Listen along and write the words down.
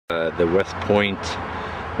The West Point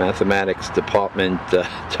Mathematics Department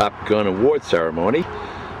Top Gun Award ceremony.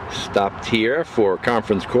 Stopped here for a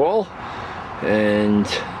conference call and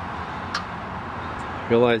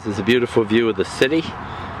realized there's a beautiful view of the city.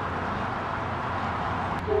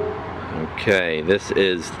 Okay, this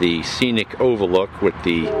is the scenic overlook with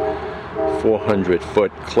the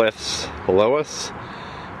 400-foot cliffs below us.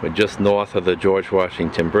 We're just north of the George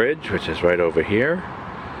Washington Bridge, which is right over here.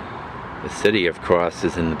 The city, of course,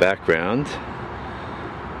 is in the background.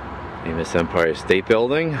 Famous Empire State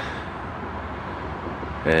Building.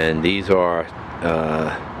 And these are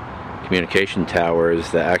communication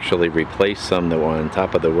towers that actually replaced some that were on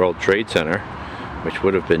top of the World Trade Center, which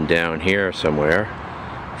would have been down here somewhere.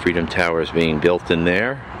 Freedom Tower is being built in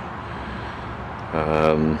there.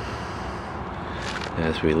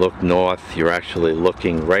 As we look north, you're actually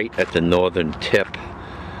looking right at the northern tip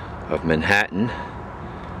of Manhattan.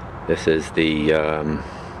 This is the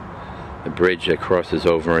bridge that crosses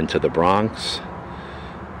over into the Bronx.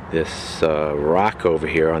 This rock over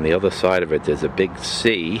here, on the other side of it, there's a big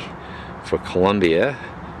C for Columbia.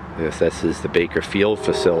 This is the Baker Field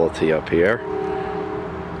facility up here.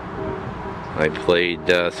 I played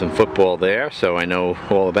some football there, so I know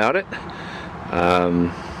all about it.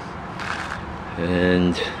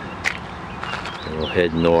 And we'll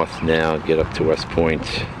head north now, get up to West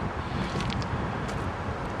Point.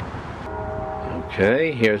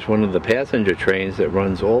 Okay, here's one of the passenger trains that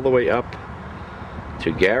runs all the way up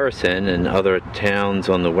to Garrison and other towns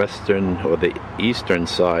on the western or the eastern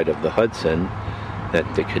side of the Hudson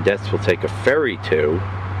that the cadets will take a ferry to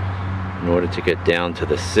in order to get down to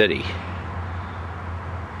the city.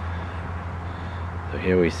 So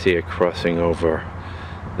here we see it crossing over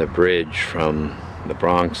the bridge from the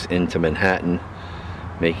Bronx into Manhattan,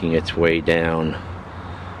 making its way down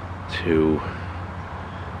to,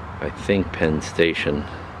 I think, Penn Station.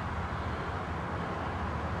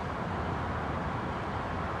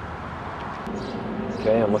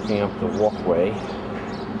 Okay, I'm looking up the walkway in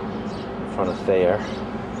front of Thayer.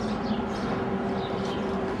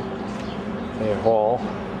 Thayer Hall,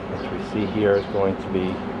 which we see here, is going to be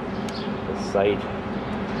the site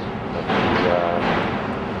of the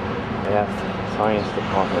Math Science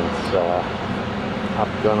Department's Top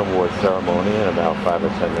Gun Award ceremony in about 5 or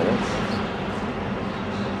 10 minutes.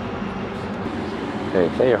 Okay,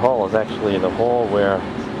 Thayer Hall is actually the hall where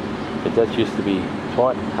cadets used to be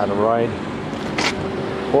taught how to ride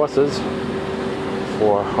horses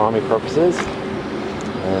for Army purposes,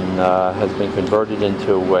 and has been converted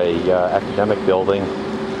into a academic building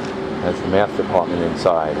as the math department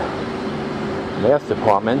inside. The math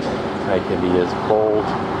department, I can be as bold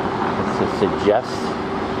as to suggest,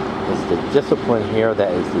 is the discipline here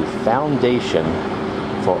that is the foundation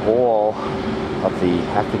for all of the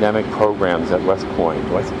academic programs at West Point.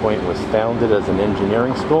 West Point was founded as an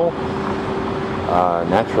engineering school.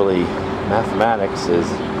 Naturally, mathematics is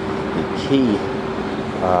the key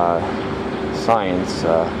science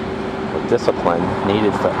or discipline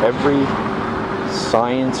needed for every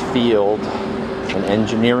science field and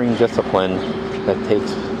engineering discipline that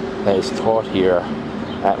is taught here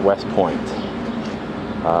at West Point.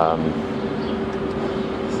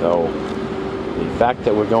 So the fact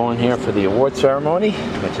that we're going here for the award ceremony,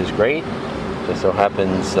 which is great, just so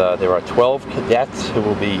happens there are 12 cadets who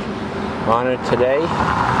will be honored today.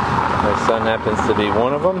 My son happens to be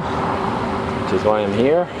one of them, which is why I'm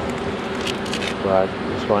here. But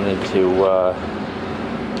just wanted to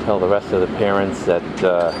tell the rest of the parents that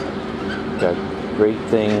you've got great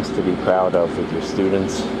things to be proud of with your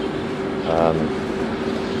students.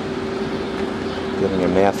 Getting a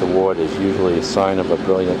math award is usually a sign of a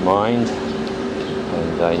brilliant mind,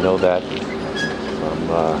 and I know that from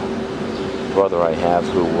a brother I have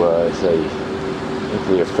who is a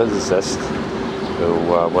nuclear physicist who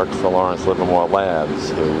worked for Lawrence Livermore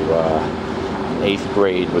Labs, who in 8th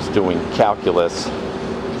grade was doing calculus.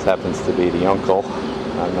 This happens to be the uncle,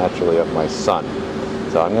 naturally, of my son.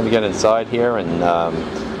 So I'm going to get inside here, and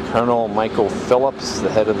Colonel Michael Phillips, the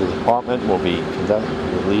head of the department, will be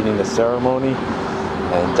leading the ceremony,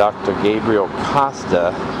 and Dr. Gabriel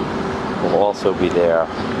Costa will also be there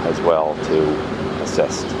as well to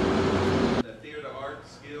assist. The theater art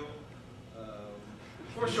skill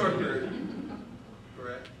for a short period,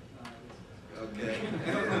 correct? Okay.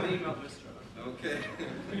 Okay.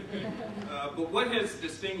 But what has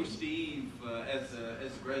distinguished Steve as a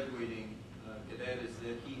graduating cadet is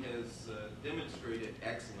that he has demonstrated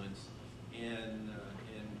excellence in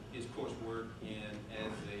his coursework and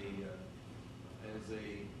as a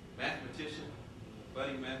mathematician,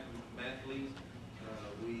 budding mathlete.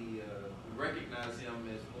 We recognize him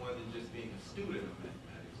as more than just being a student of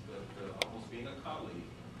mathematics,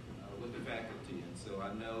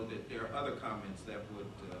 know that there are other comments that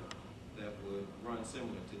would run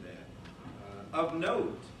similar to that. Of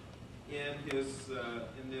note, in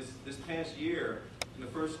this past year, in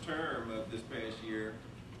the first term of this past year,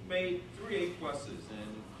 made 3 A+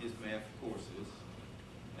 in his math courses,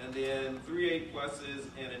 and then 3 A+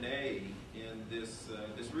 and an A in this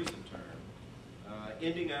recent term,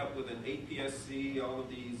 ending up with an APSC, all of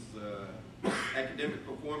these academic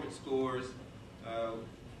performance scores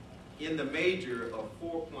in the major of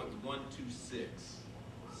 4.126.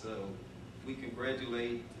 So we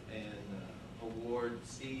congratulate and award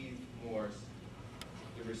Steve Morse,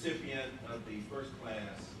 the recipient of the First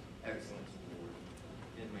Class Excellence Award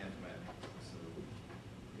in Mathematics. So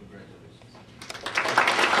congratulations.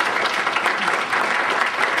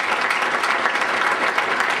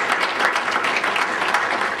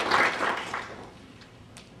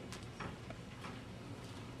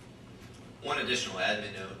 One additional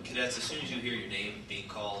admin note: cadets, as soon as you hear your name being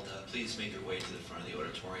called, please make your way to the front of the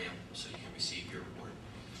auditorium so you can receive your reward.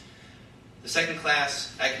 The Second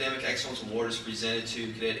Class Academic Excellence Award is presented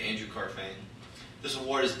to Cadet Andrew Carfang. This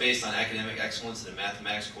award is based on academic excellence in the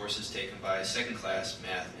mathematics courses taken by second class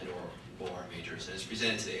math and OR majors, and is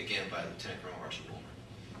presented today again by Lieutenant Colonel Archie Bulmer.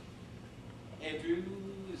 Andrew,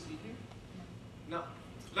 is he here? No.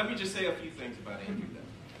 Let me just say a few things about Andrew then.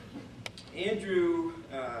 Andrew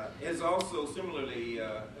has also similarly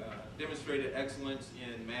demonstrated excellence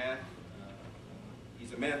in math.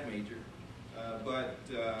 He's a math major, but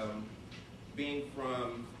being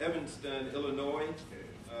from Evanston, Illinois,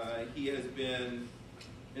 he has been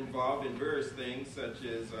involved in various things, such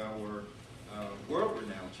as our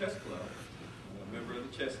world-renowned chess club, a member of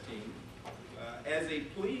the chess team. As a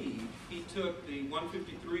plebe, he took the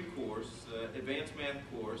 153 course, advanced math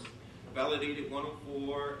course, validated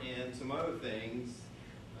 104, and some other things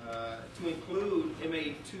to include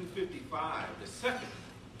MA 255, the second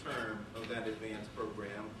term of that advanced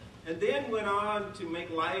program, and then went on to make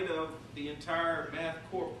light of the entire math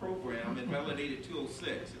core program and validated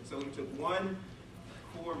 206. And so he took one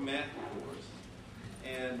core math course,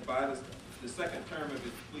 and by the second term of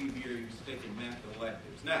his plebe year, he was taking math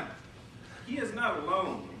electives. Now, he is not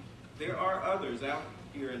alone. There are others out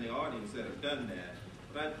here in the audience that have done that.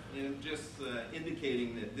 But I'm just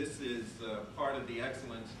indicating that this is part of the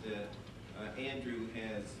excellence that Andrew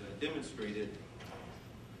has demonstrated.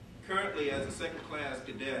 Currently, as a second-class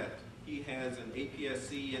cadet, he has an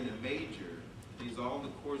APSC in the major. These are all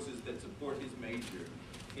the courses that support his major.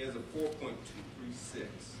 He has a 4.236,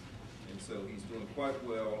 and so he's doing quite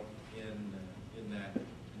well in that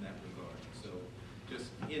regard. So,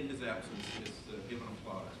 just in his absence, just give him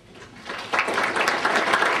applause.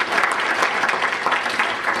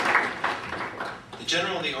 The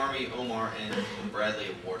General of the Army Omar N. Bradley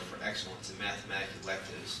Award for Excellence in Mathematics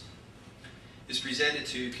Electives is presented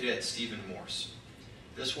to Cadet Stephen Morse.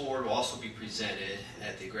 This award will also be presented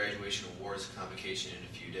at the Graduation Awards Convocation in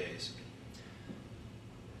a few days.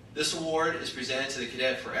 This award is presented to the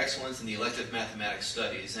cadet for excellence in the elective mathematics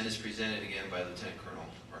studies and is presented again by Lieutenant Colonel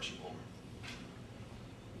Archie Bulmer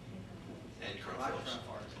and Colonel Phillips.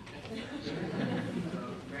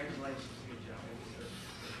 Congratulations, good job.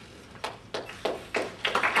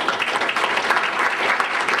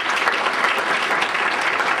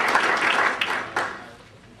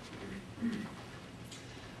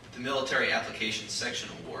 The Military Applications Section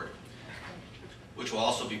Award, which will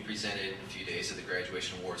also be presented in a few days at the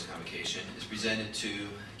Graduation Awards Convocation, is presented to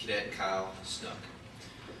Cadet Kyle Snook.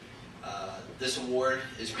 This award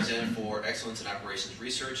is presented for excellence in operations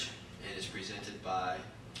research and is presented by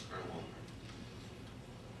Colonel Wilmer.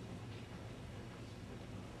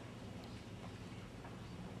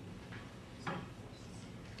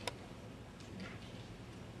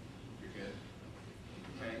 You're good?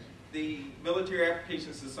 Okay. The Military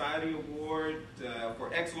Application Society Award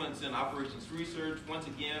for Excellence in Operations Research, once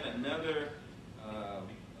again, another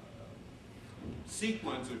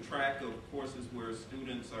sequence or track of courses where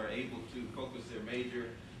students are able to focus their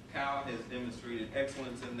major. Kyle has demonstrated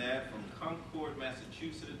excellence in that from Concord,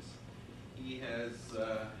 Massachusetts. He has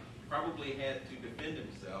probably had to defend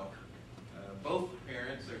himself. Both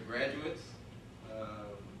parents are graduates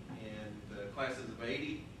and classes of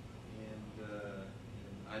 80.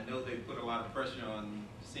 I know they put a lot of pressure on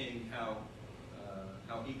seeing how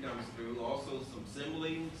he comes through. Also, some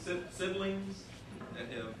siblings that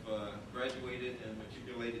have graduated and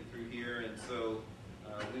matriculated through here, and so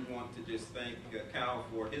we want to just thank Cal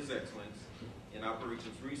for his excellence in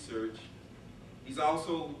operations research. He's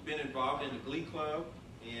also been involved in the Glee Club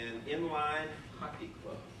and inline hockey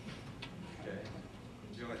club. Okay,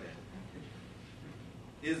 enjoy that.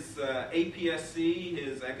 His APSC,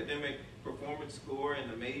 his academic performance score in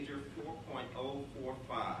the major,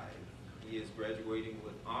 4.045. He is graduating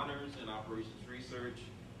with honors in operations research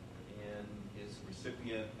and is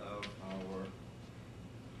recipient of our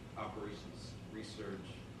Operations Research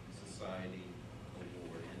Society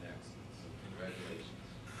Award in Excellence. So congratulations.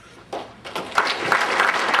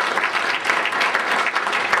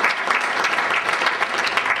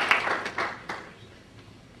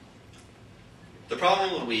 The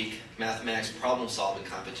Problem of the Week Mathematics Problem Solving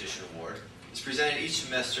Competition Award is presented each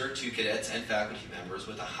semester to cadets and faculty members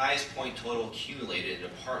with the highest point total accumulated in the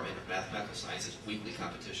Department of Mathematical Sciences weekly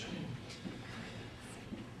competition.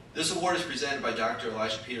 This award is presented by Dr.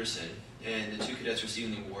 Elijah Peterson, and the two cadets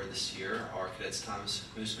receiving the award this year are Cadets Thomas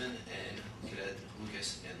Moosman and Cadet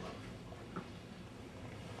Lucas Enlow.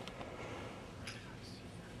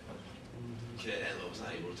 Cadet Enlow was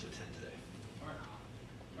not able to attend today.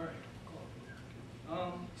 All right, cool.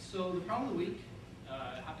 So the problem of the week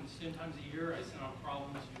happens 10 times a year. I send out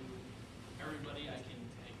problems to everybody I can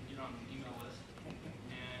get on the email list.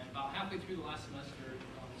 And about halfway through the last semester,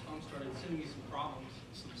 Tom started sending me some problems,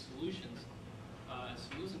 some solutions. So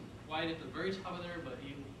he wasn't quite at the very top of there, but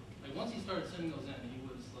once he started sending those in, he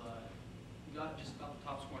just got the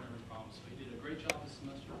top score on every problem. So he did a great job this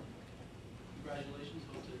semester. Congratulations.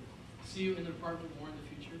 Hope to see you in the department more in the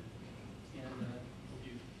future. And hope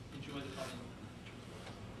you enjoy the problem.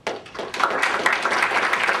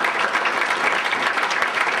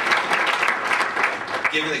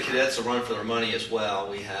 Giving the cadets a run for their money as well,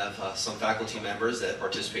 we have some faculty members that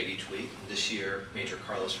participate each week. This year, Major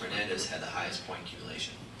Carlos Fernandez had the highest point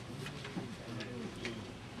accumulation.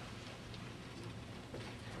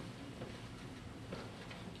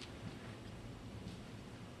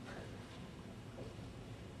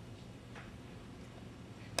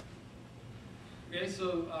 Okay,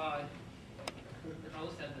 so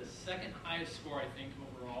Carlos had the second highest score, I think,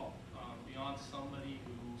 overall, beyond somebody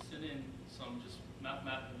who sent in some just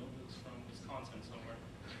mathematical notebooks from Wisconsin somewhere.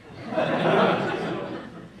 So,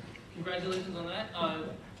 congratulations on that.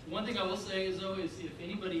 One thing I will say is, though, is if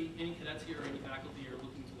any cadets here or any faculty are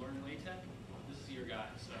looking to learn LaTeX, this is your guy.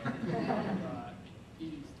 So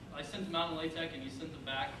I sent them out in LaTeX, and he sent them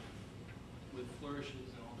back with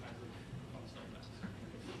flourishes and all kinds of fun stuff.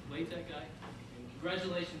 LaTeX guy, and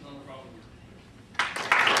congratulations on the problem.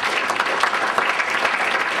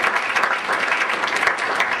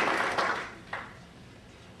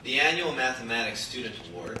 The annual Mathematics Student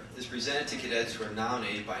Award is presented to cadets who are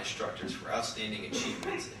nominated by instructors for outstanding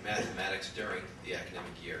achievements in mathematics during the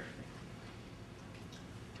academic year.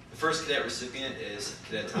 The first cadet recipient is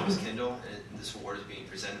Cadet Thomas Kendall, and this award is being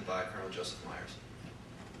presented by Colonel Joseph Myers.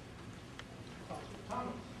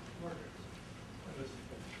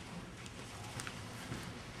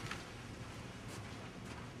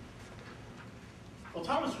 Well,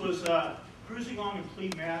 Thomas was cruising along in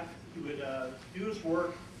clean math. He would do his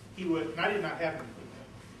work. And I did not have him clean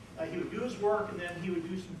math. He would do his work, and then he would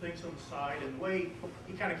do some things on the side. And the way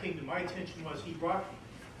he kind of came to my attention was he brought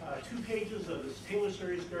 2 pages of this Taylor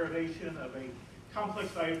series derivation of a complex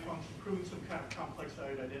valued function, proving some kind of complex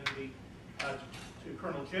valued identity to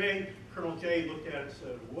Colonel J. Colonel J looked at it and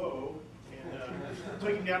said, whoa, and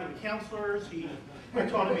took him down to the counselors. I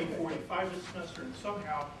taught him 845 this semester, and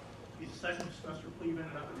somehow he's a second semester plebe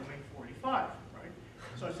ended up at 845, right?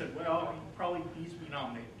 So I said, well, he probably needs to be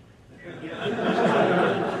nominated. Yeah.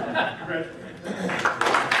 Congratulations.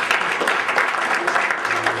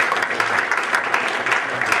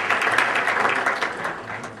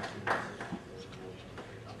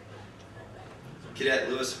 Cadet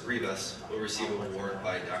Luis Rivas will receive an award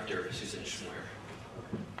by Dr. Susan Schmoyer.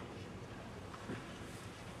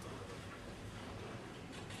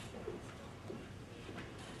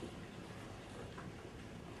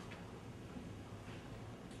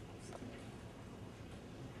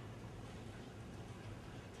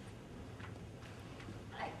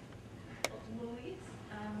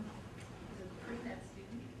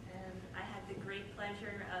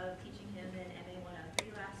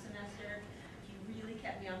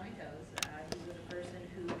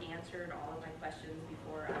 all of my questions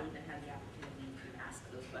before I even had the opportunity to ask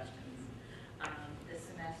those questions. This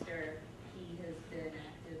semester, he has been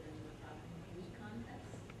active in the music contest.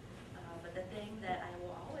 But the thing that I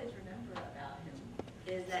will always remember about him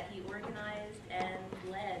is that he organized and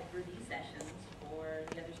led review sessions for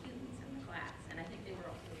the other students in the class. And I think they were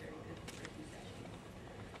also very good review sessions.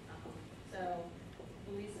 So,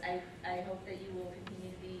 Luis, I hope that you will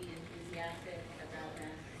continue to be enthusiastic about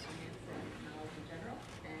math science and knowledge in general,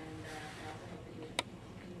 and I also hope that you will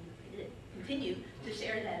continue to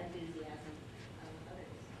share that enthusiasm with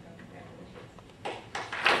others. So,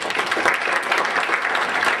 congratulations.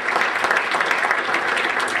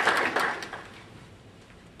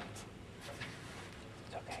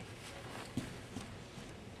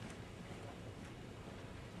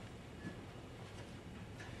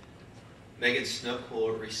 Megan Snook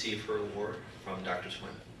will receive her award from Dr. Swim.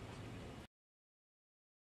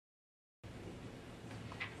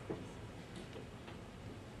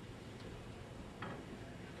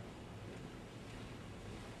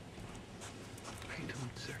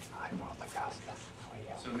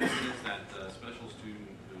 So Nilsen is that special student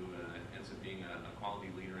who ends up being a quality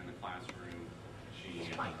leader in the classroom. She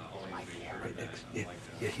always makes sure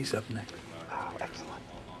that, he's up next. Excellent.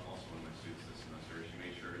 Also one of my students this semester, she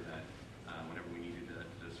made sure that whenever we needed to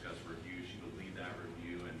discuss review, she would lead that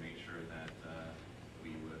review and make sure that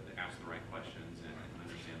we would ask the right questions and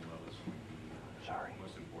understand what was going to be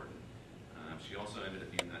most important. She also ended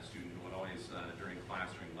up being that student who would always, during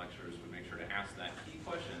class, during lectures, would make sure to ask that key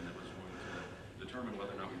question that was going to determine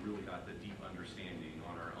whether or not we really got the deep understanding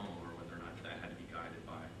on our own, or whether or not that had to be guided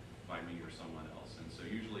by me or someone else. And so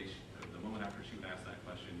usually, the moment after she would ask that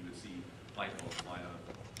question, you would see light bulbs light up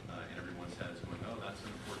in everyone's heads going, oh, that's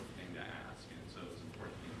an important thing to ask. And so it's an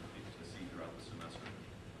important thing to see throughout the semester.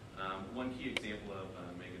 One key example of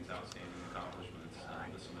Megan's outstanding accomplishments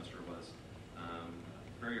this semester was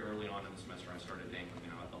very early on in the semester, I started dangling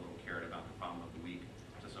out a little carrot about the problem of the week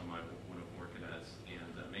to some of my cadets,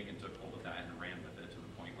 and Megan took hold of that and ran with it to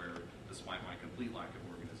the point where, despite my complete lack of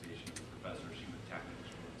organization as a professor, she would tap me on the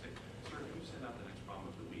shoulder and say, "Sir, can you send out the next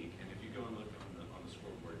problem of the week?" And if you go and look on the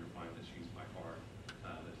scoreboard, you'll find that she's by far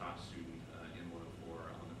the top student in 104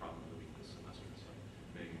 on the problem of the week this semester. So,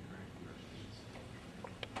 Megan, congratulations.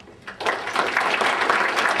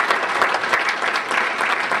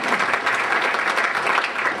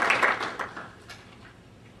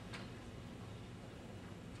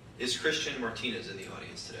 Is Christian Martinez in the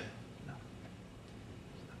audience today? No.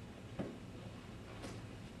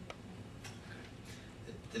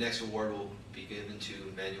 The next award will be given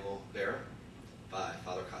to Manuel Vera by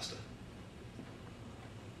Father Costa.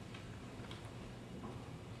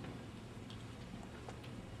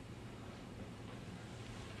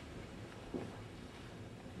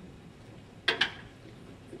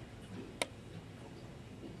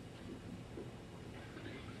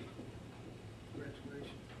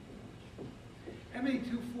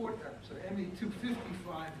 MA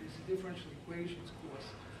 255 is a differential equations course.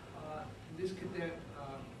 This cadet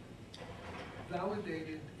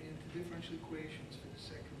validated into differential equations for the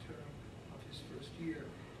second term of his first year.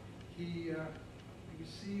 He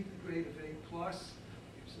received the grade of A+. He was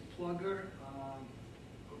a plugger,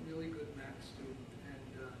 a really good math student,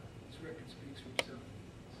 and his record speaks for himself.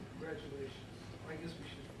 So congratulations. I guess we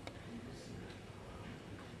should.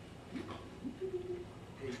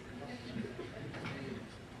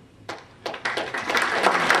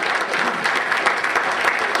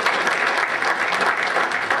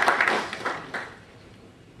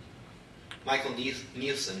 Michael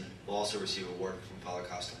Nilsen will also receive a award from Father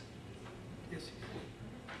Costa. Yes.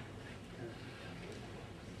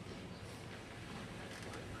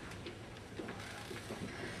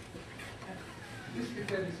 This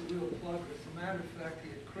cadet is a real plugger. As a matter of fact, he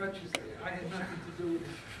had crutches there. I had nothing to do with it.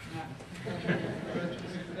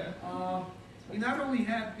 He not only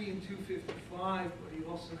had me in 255, but he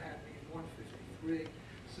also had me in 153.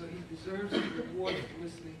 So he deserves the reward for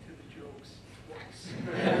listening to the jokes twice.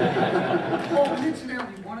 Oh, and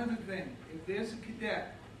incidentally, one other thing. If there's a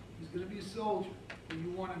cadet who's going to be a soldier, and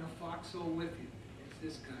you want in a foxhole with you, it's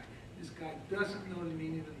this guy. This guy doesn't know the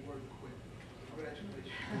meaning of the word quit. Congratulations.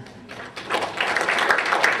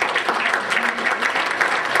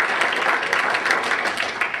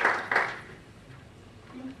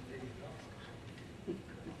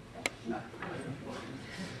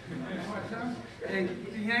 Hey,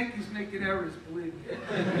 the Yankees making errors, believe me.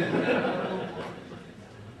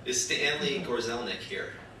 Is Stanley Gorzelnik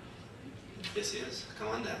here? Yes, he is. Come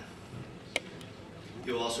on down.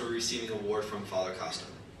 He will also be receiving an award from Father Costa.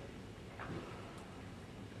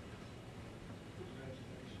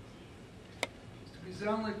 Mr.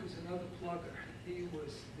 Gorzelnik was another plugger. He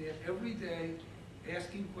was there every day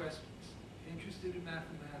asking questions, interested in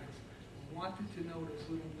mathematics, wanted to know those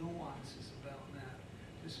little nuances about math.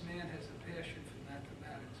 This man has a passion for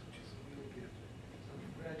mathematics, which is a real gift. So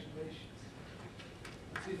congratulations.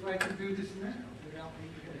 Let's see if I can do this now without me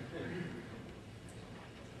getting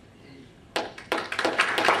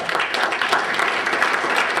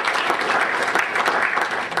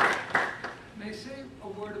May I say a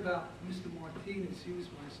word about Mr. Martinez? He was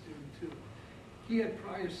my student too. He had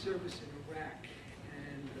prior service in Iraq,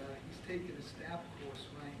 and he's taking a staff course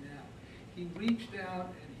right now. He reached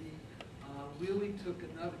out and he really took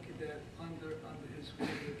another cadet under his wing.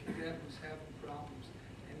 The cadet was having problems,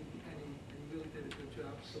 and he really did a good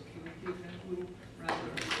job. So can we give him a little round of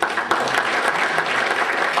applause?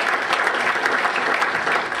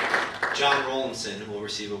 John Rollinson will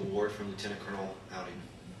receive an award from Lieutenant Colonel Outing.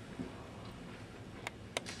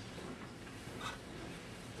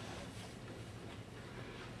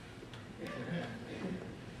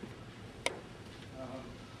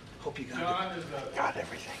 Hope you John is a got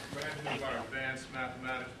everything. graduate of our advanced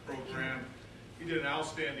mathematics program. He did an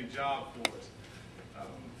outstanding job for us.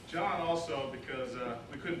 John also, because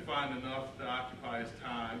we couldn't find enough to occupy his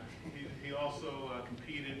time, he also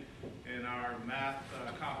competed in our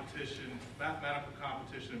mathematical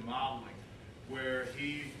competition in modeling, where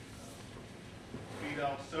he beat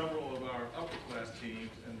out several of our upper class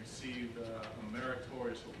teams and received a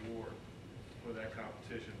meritorious award for that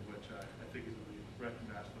competition, which I think is going to be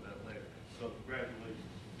recognized for that later. So congratulations.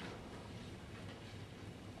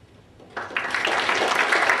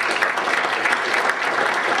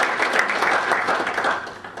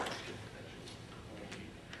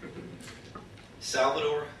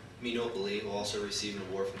 Salvador Minopoli will also receive an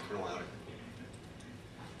award from Colonel Outing.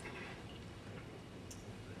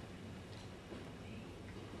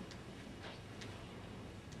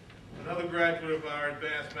 Another graduate of our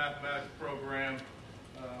advanced mathematics program,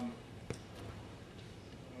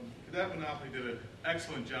 Cadet Monopoly did an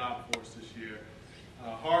excellent job for us this year.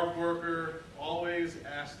 Hard worker, always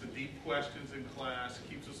asks the deep questions in class,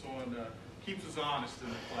 keeps us honest in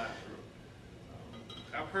the classroom.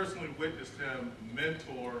 I personally witnessed him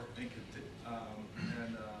mentor and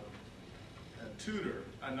tutor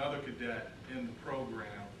another cadet in the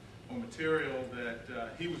program on material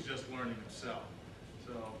that he was just learning himself.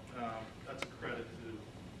 So that's a credit to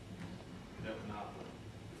Cadet Monopoly.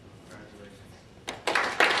 Congratulations.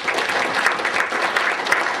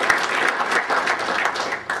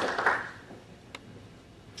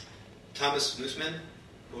 Thomas Mooseman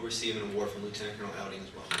will receive an award from Lieutenant Colonel Outing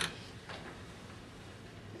as well.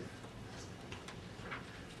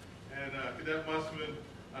 And Cadet Musman,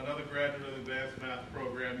 another graduate of the Advanced Math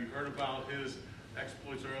program. You heard about his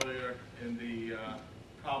exploits earlier in the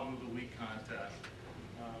Problem of the Week contest.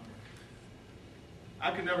 I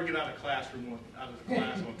could never get out of the class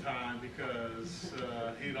on time because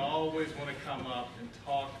he'd always want to come up and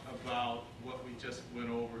talk about what we just went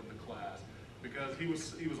over in the class. Because he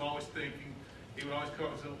was always thinking, he would always come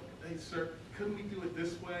up and say, "Hey sir, couldn't we do it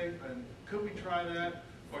this way? And could we try that?"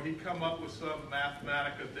 Or he'd come up with some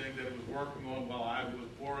Mathematica thing that he was working on while I was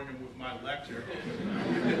boring him with my lecture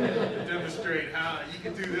to demonstrate how you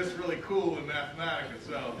can do this really cool in Mathematica.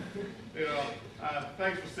 So, you know,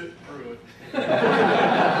 thanks for sitting through it.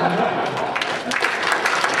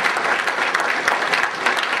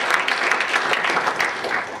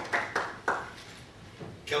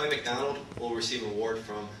 Kelly McDonald will receive an award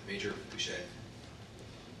from Major Boucher.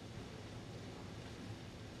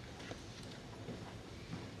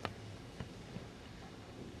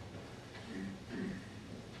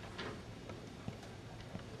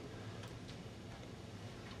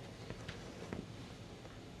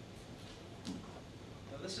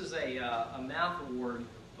 This is a math award,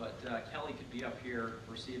 but Kelly could be up here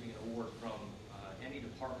receiving an award from any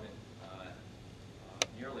department,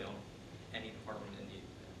 nearly on any department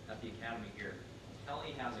at the academy here.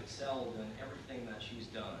 Kelly has excelled in everything that she's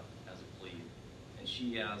done as a plebe, and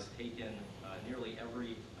she has taken nearly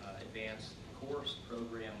every advanced course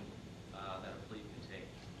program that a plebe can take.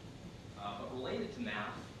 But related to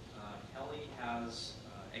math, Kelly has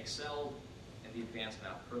excelled in the advanced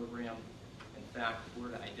math program. In fact, if we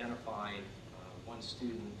were to identify one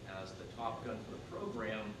student as the top gun for the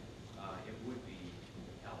program, it would be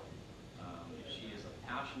Kelly. She is a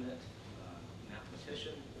passionate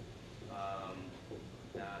mathematician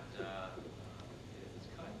that is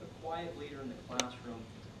kind of a quiet leader in the classroom,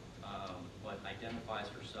 but identifies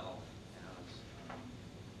herself as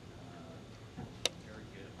very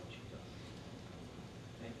good at what she does.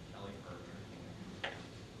 Thank you, Kelly, for everything.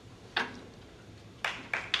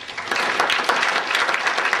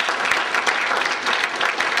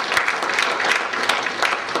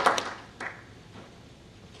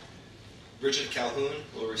 Richard Calhoun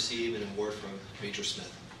will receive an award from Major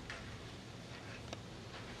Smith.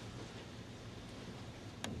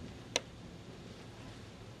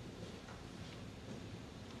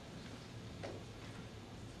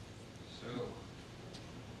 So,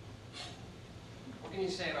 what can you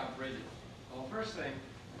say about Bridget? Well, first thing,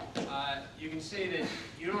 you can say that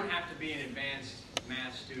you don't have to be an advanced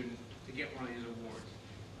math student to get one of these awards.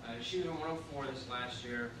 She was a 104 this last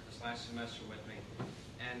semester with me,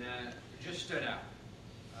 and just stood out.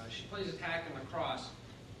 She plays attack in lacrosse,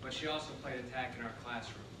 but she also played attack in our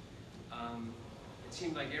classroom. It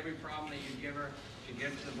seemed like every problem that you'd give her, she'd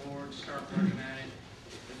get to the board, start working at it.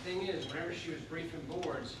 The thing is, whenever she was briefing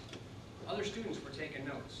boards, other students were taking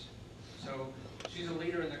notes. So she's a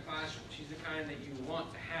leader in the classroom. She's the kind that you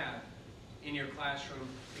want to have in your classroom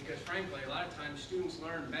because, frankly, a lot of times students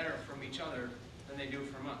learn better from each other than they do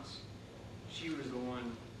from us. She was the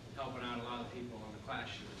one helping out a lot of people in the class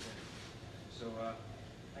she was in. So,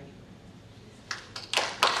 thank you.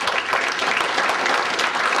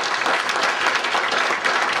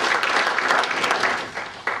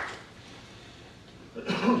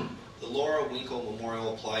 The Laura Winkle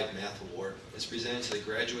Memorial Applied Math Award is presented to the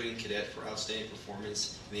graduating cadet for outstanding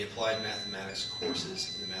performance in the applied mathematics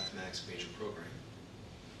courses in the mathematics major program.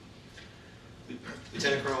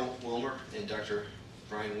 Lieutenant Colonel Wilmer and Dr.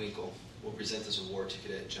 Brian Winkle will present this award to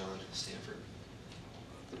Cadet John Stanford.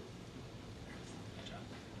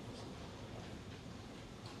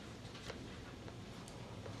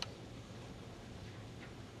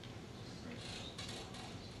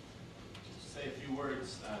 Say a few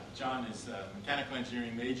words. John is a mechanical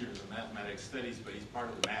engineering major in mathematics studies, but he's part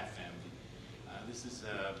of the math family. This is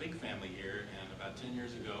a big family here, and about 10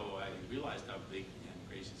 years ago I realized how big and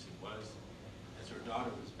gracious it was as her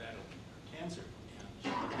daughter was battling cancer. And she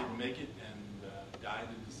didn't make it and died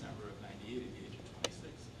in December of '98 at the age of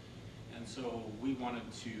 26. And so we wanted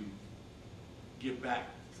to give back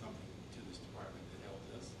something to this department that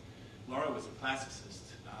helped us. Laura was a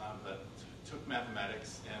classicist, but took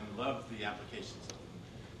mathematics and loved the applications of them.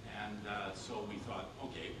 And so we thought,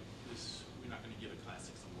 okay, we're not going to give a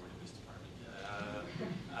classics award in this department.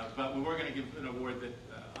 But we were going to give an award that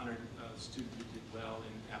honored a student who did well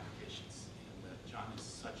in applications. And John is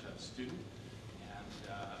such a student.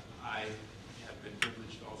 And I have been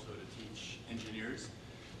privileged also to teach engineers.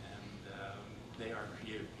 And they are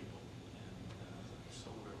creative people. And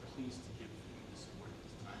so we're pleased to give him this award at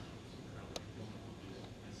this time.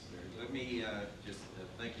 Let me just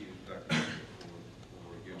thank you, Dr.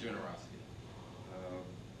 for your generosity.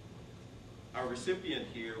 Our recipient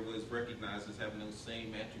here was recognized as having those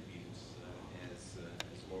same attributes as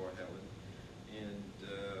Laura Helen. And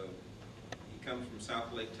he comes from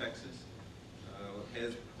South Lake, Texas.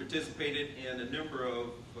 Has participated in a number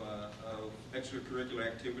of extracurricular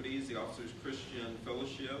activities, the Officers Christian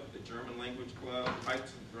Fellowship, the German Language Club,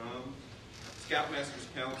 Pipes and Drums, Scoutmasters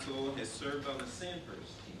Council, has served on the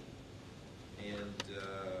Sandhurst team. And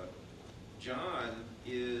John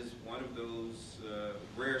is one of those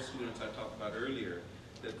rare students I talked about earlier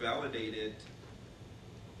that validated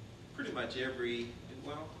pretty much every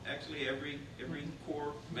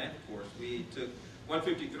core math course. We took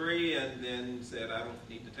 153 and then said, I don't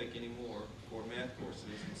need to take any more core math courses.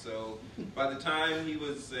 And so by the time he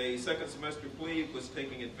was a second semester plebe, was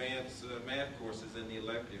taking advanced math courses in the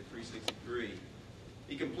elective 363.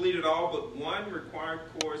 He completed all but one required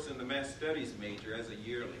course in the math studies major as a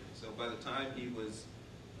yearling. So by the time he was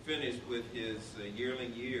finished with his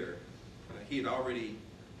yearling year, he had already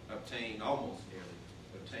almost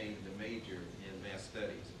obtained the major in math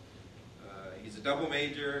studies. He's a double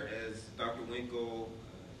major, as Dr. Winkle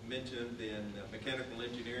mentioned, in mechanical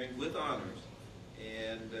engineering with honors,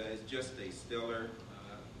 and is just a stellar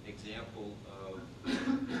example of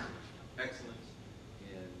excellence.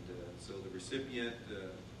 And so the recipient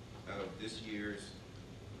of this year's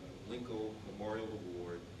Winkle Memorial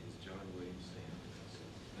Award is John William Stanford. So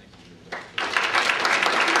thank you very much.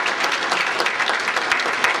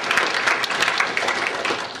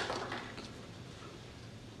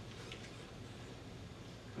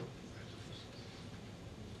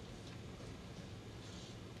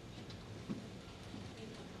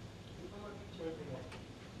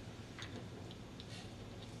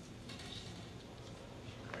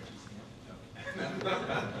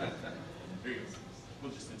 Here you go.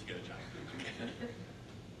 We'll just sit together, John.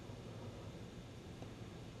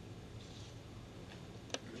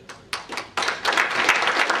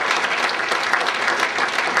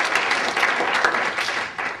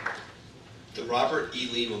 The Robert E.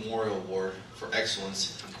 Lee Memorial Award for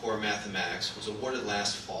Excellence in Core Mathematics was awarded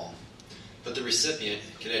last fall, but the recipient,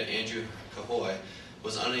 Cadet Andrew Cahoy,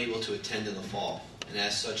 was unable to attend in the fall, and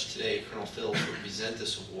as such today, Colonel Phillips will present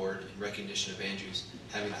this award in recognition of Andrew's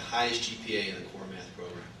having the highest GPA in the core math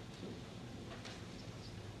program.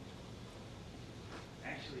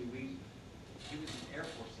 Actually, he was an Air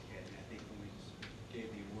Force Academy, I think, when we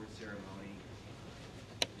gave the award ceremony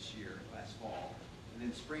this year, last fall. And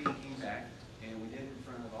then spring he came back, and we did it in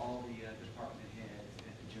front of all the department heads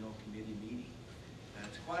at the general committee meeting.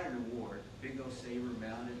 It's quite an award. Big old saber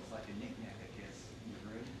mounted. It's like a knick-knack, I guess, in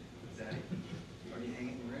the room. Is that it? Or do you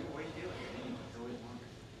hang it in the room? What do you do? It's always longer.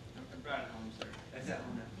 I'm brought it home, sir. That's that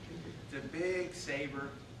one. It's a big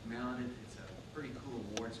saber mounted. It's a pretty cool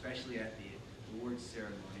award, especially at the awards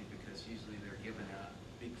ceremony, because usually they're giving out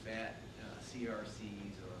big fat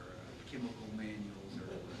CRCs or chemical manuals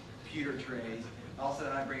or computer trays. All of a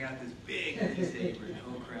sudden I bring out this big lightsaber and the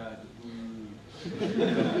whole crowd, ooh.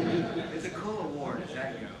 It's a cool award as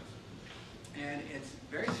that goes. And it's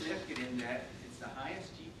very significant in that it's the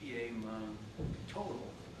highest GPA among total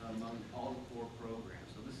among all the 4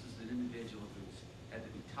 programs. So this is an individual who's had to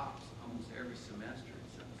be tops almost every semester in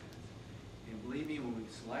some sense. And believe me, when we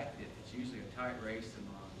select it, it's usually a tight race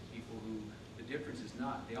among people who, the difference is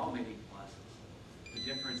not, they all made A+. The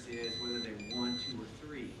difference is whether they're 1, 2, or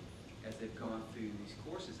 3 as they've gone through these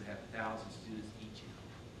courses that have 1,000 students each in them.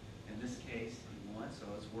 In this case, he won, so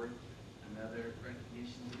it's worth another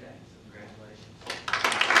recognition today. So congratulations.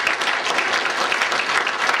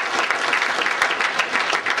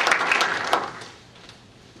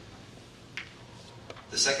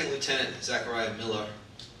 The Second Lieutenant Zachariah Miller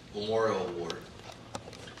Memorial Award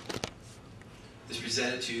is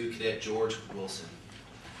presented to Cadet George Wilson.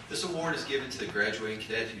 This award is given to the graduating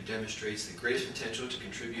cadet who demonstrates the greatest potential to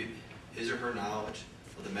contribute his or her knowledge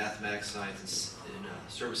of the mathematics, science, and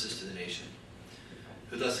services to the nation,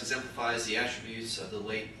 who thus exemplifies the attributes of the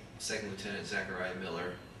late Second Lieutenant Zachariah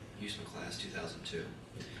Miller, USMA Class 2002,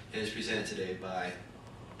 and is presented today by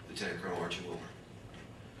Lieutenant Colonel Archie Wilmer.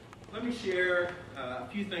 Let me share a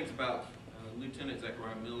few things about Lieutenant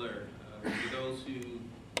Zachariah Miller. For those who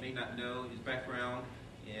may not know his background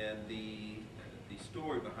and the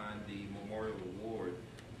story behind the Memorial Award,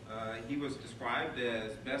 he was described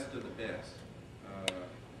as best of the best.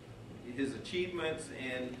 His achievements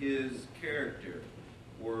and his character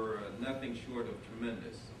were nothing short of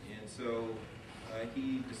tremendous. And so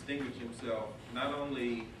he distinguished himself not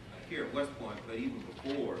only here at West Point, but even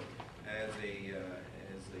before as a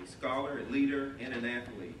scholar, a leader, and an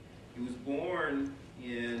athlete. He was born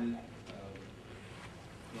in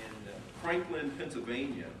Franklin,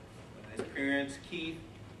 Pennsylvania. His parents, Keith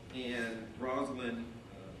and Rosalind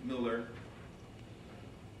Miller,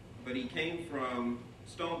 but he came from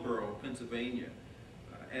Stoneboro, Pennsylvania.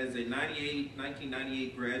 As a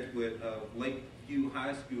 1998 graduate of Lakeview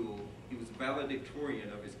High School, he was a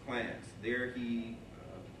valedictorian of his class. There he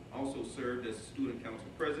also served as student council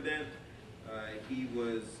president. He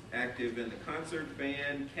was active in the concert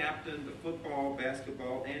band, captained the football,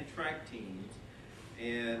 basketball, and track teams,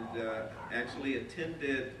 and actually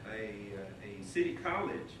attended a city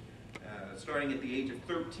college starting at the age of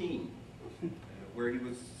 13, where he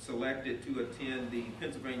was selected to attend the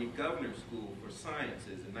Pennsylvania Governor's School for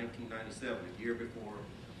Sciences in 1997, a year before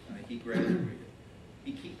he graduated.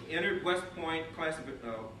 He entered West Point class of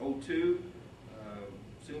 02,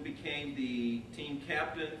 soon became the team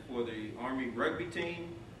captain for the Army rugby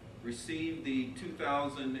team, received the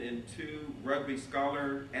 2002 Rugby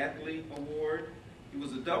Scholar Athlete Award. He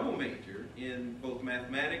was a double major in both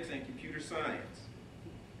mathematics and computer science.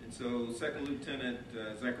 And so Second Lieutenant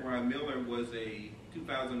Zachariah Miller was a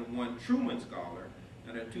 2001 Truman Scholar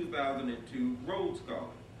and a 2002 Rhodes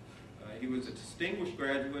Scholar. He was a distinguished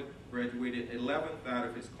graduate, graduated 11th out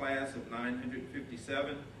of his class of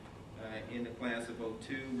 957 in the class of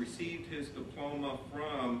 02, received his diploma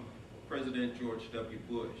from President George W.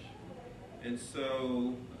 Bush. And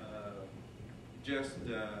so just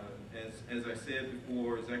as I said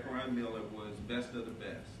before, Zachariah Miller was best of the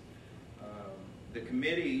best. The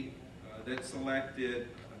committee that selected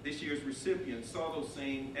this year's recipients saw those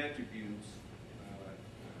same attributes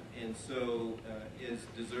and so is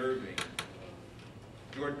deserving.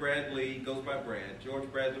 George Bradley goes by Brad.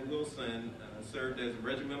 George Bradley Wilson served as a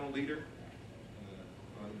regimental leader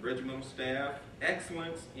on the regimental staff.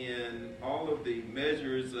 Excellence in all of the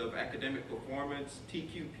measures of academic performance,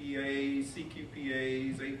 TQPAs,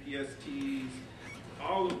 CQPAs, APSTs,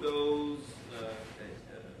 all of those,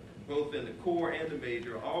 both in the core and the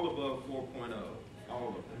major, all above 4.0, all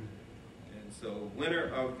of them. And so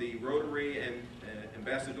winner of the Rotary and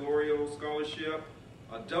Ambassadorial Scholarship,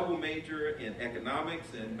 a double major in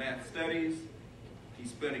economics and math studies. He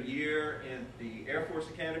spent a year in the Air Force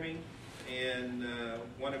Academy, and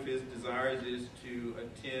one of his desires is to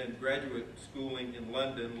attend graduate schooling in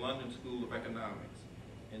London, London School of Economics.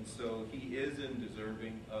 And so he is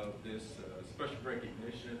deserving of this special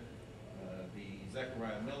recognition, the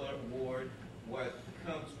Zachariah Miller Award. What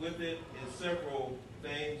comes with it is several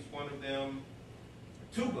things. One of them,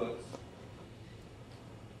 2 books,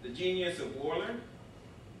 The Genius of Euler,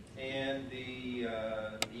 and the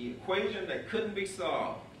equation that couldn't be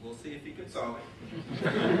solved. We'll see if he can solve it.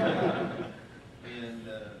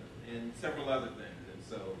 and several other things. And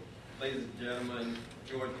so, ladies and gentlemen,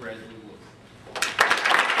 George Bradley Wilson.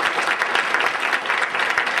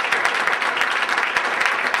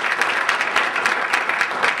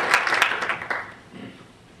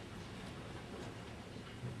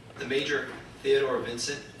 The Major Theodore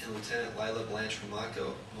Vincent and Lieutenant Lila Blanche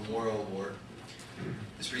Ramaco Memorial Award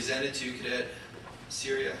is presented to Cadet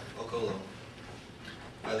Syria Okolo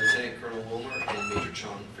by Lieutenant Colonel Wilmer and Major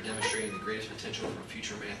Chung for demonstrating the greatest potential for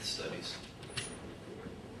future math studies.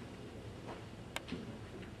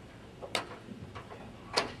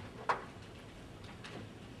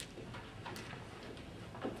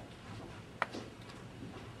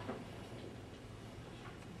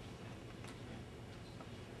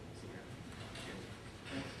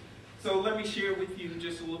 So let me share with you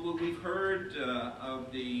just a little bit. We've heard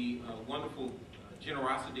of the wonderful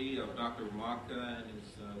generosity of Dr. Ramaka and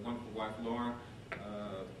his wonderful wife Laura.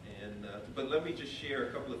 But let me just share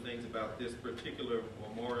a couple of things about this particular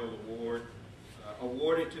memorial award.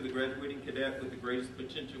 Awarded to the graduating cadet with the greatest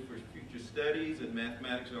potential for future studies in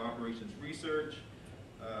mathematics and operations research.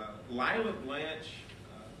 Lila Blanche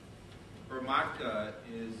Ramaka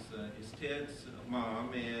is Ted's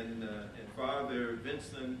mom and father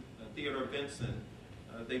Theodore Vincent.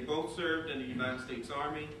 They both served in the United States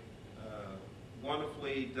Army.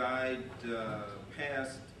 Wonderfully died,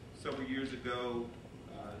 passed several years ago.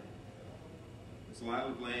 It's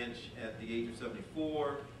Lila Blanche at the age of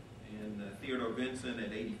 74 and Theodore Vincent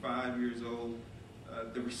at 85 years old.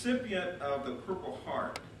 The recipient of the Purple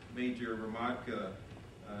Heart, Major Ramaka,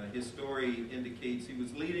 his story indicates he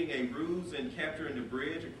was leading a ruse in capturing the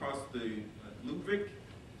bridge across the Ludwig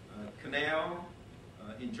Canal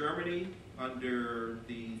in Germany under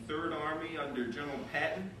the Third Army under General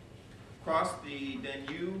Patton, crossed the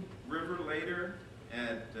Danube River later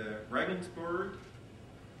at Regensburg.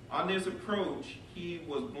 On his approach, he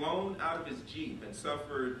was blown out of his Jeep and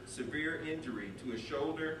suffered severe injury to his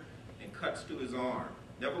shoulder and cuts to his arm.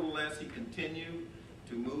 Nevertheless, he continued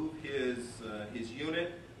to move his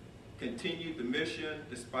unit, continued the mission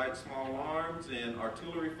despite small arms and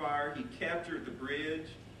artillery fire. He captured the bridge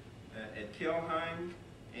at Kelheim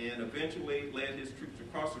and eventually led his troops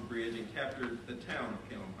across the bridge and captured the town of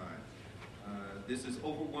Kelheim. This is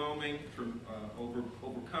overwhelming,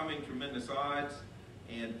 overcoming tremendous odds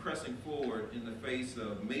and pressing forward in the face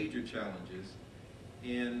of major challenges.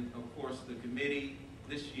 And of course, the committee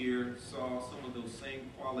this year saw some of those same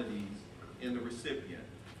qualities in the recipient.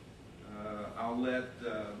 I'll let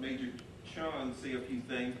Major Chung say a few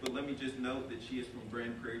things, but let me just note that she is from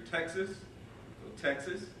Grand Prairie, Texas. So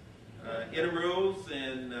Texas. Intramurals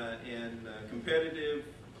and competitive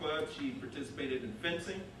clubs, she participated in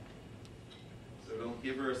fencing. So don't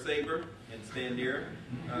give her a saber and stand near.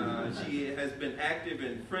 She has been active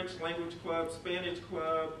in French language club, Spanish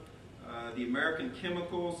club, the American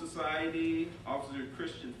Chemical Society, Officer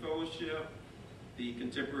Christian Fellowship, the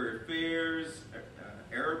Contemporary Affairs,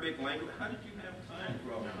 Arabic language. How did you have time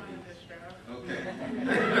for all of these? Okay.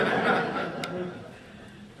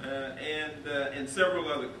 And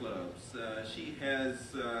several other clubs. She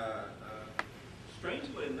has,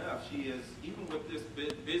 strangely enough, she is, even with this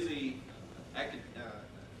busy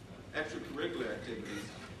extracurricular activities,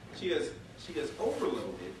 she has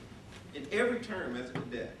overloaded in every term as a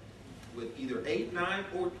cadet with either 8, 9,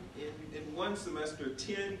 or in one semester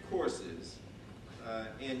 10 courses.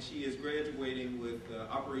 And she is graduating with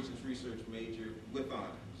operations research major with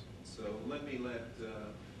honors. So let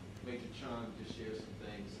Major Chung just share some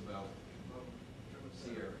things about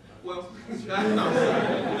Sierra. Well,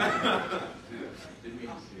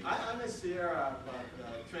 I met Sierra about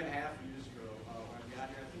 2.5 years ago when I got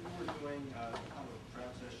here. I think we were doing kind of a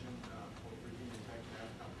prep session for Virginia Tech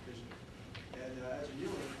math competition. And as a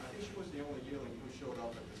yearling, I think she was the only yearling who showed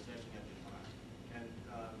up at the session at the time. And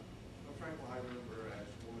frankly, I remember as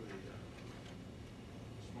one of the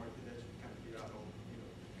smart cadets who kind of get out of,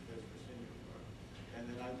 cadets for senior. And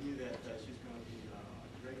then I knew that she's going to be a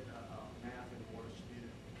great math and water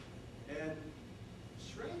student. And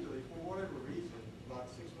strangely, for whatever reason,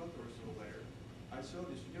 about 6 months or so later, I saw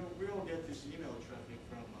this, we all get this email traffic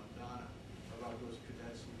from Donna about those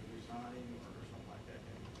cadets resigning or something like that.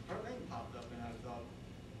 And her name popped up and I thought,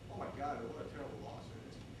 oh my God, what a terrible loss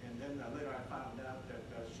it is. And then later I found out that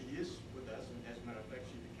she is with us, and as a matter of fact,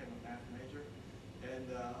 she became a math major. And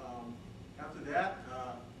after that,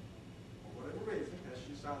 for whatever reason,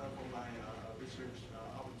 she signed up for my research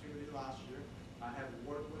opportunity last year. I had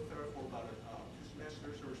worked with her for about 2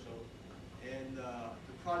 semesters or so. And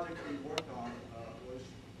the project we worked on was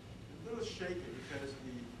a little shaky because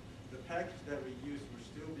the package that we used was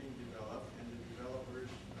still being developed, and the developers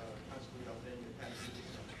constantly updating the package.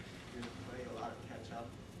 We were playing a lot of catch up,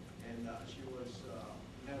 and she was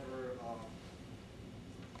never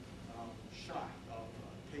shy of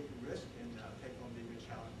taking risks and taking on bigger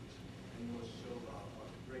challenges. And it was so a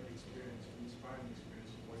great experience, an inspiring experience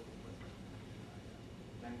working with her.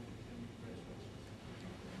 Thank you.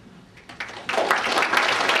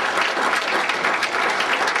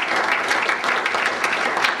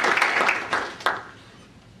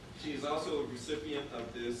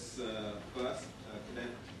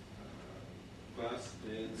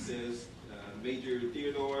 And it says Major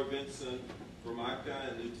Theodore Vincent Vermatka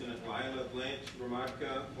and Lieutenant Lila Blanche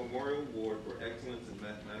Vermatka Memorial Award for Excellence in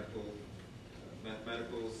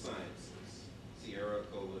Mathematical Sciences, Sierra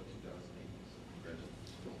Cola 2008.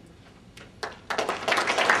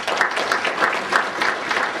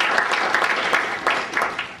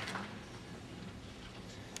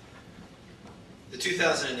 The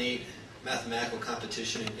 2008 mathematical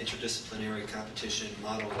competition and interdisciplinary competition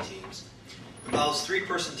modeling teams involves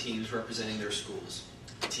three-person teams representing their schools.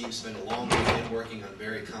 The teams spend a long weekend working on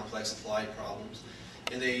very complex applied problems,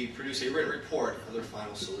 and they produce a written report of their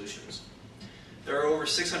final solutions. There are over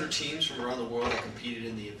 600 teams from around the world that competed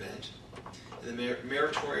in the event. And the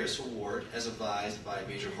meritorious award, as advised by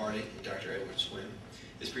Major Harding and Dr. Edward Swim,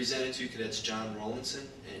 is presented to cadets John Rowlandson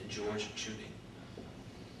and George Chuning.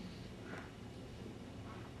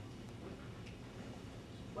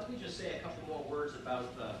 Let me just say a couple more words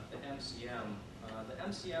about the MCM. The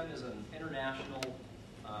MCM is an international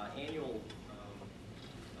annual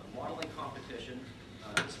modeling competition.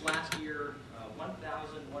 This last year,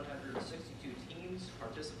 1,162 teams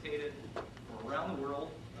participated from around the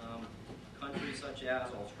world, countries such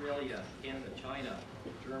as Australia, Canada, China,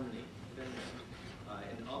 Germany, Finland,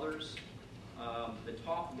 and others. The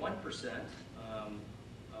top 1%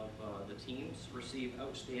 of the teams receive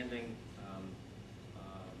outstanding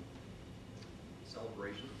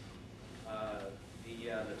celebration.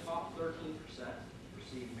 The top 13%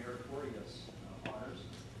 receive meritorious honors,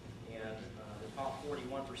 and the top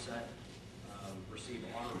 41% receive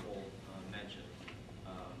honorable mention.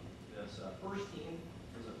 This first team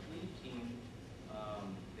is a fleet team.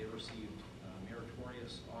 They received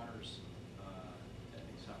meritorious honors and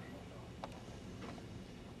exceptional job.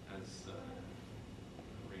 As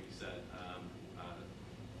Randy said,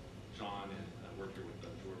 John worked here with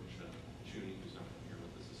George Chuning, who's not here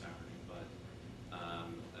with us this afternoon, but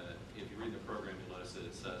if you read the program, you'll notice that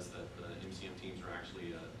it says that the MCM teams are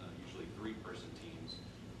actually usually three-person teams,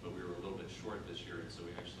 but we were a little bit short this year, and so we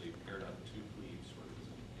actually paired up two fleets sort of as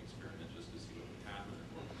an experiment just to see what would happen.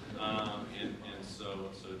 And so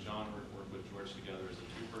John worked with George together as a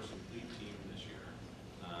two-person fleet team this year,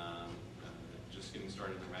 just getting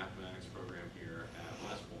started in the mathematics program here at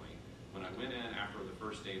West Point. When I went in after the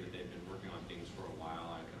first day that they'd been working on things for a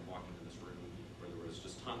while, I kind of walked into this room where there was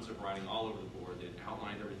just tons of writing all over the board. They'd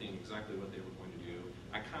outlined everything, exactly what they were going to do.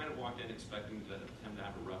 I kind of walked in expecting them to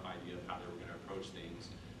have a rough idea of how they were going to approach things.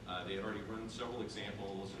 They had already run several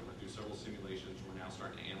examples and went through several simulations. We're now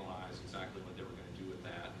starting to analyze exactly what they were going to do with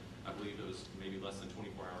that. I believe it was maybe less than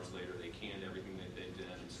 24 hours later, they canned everything that they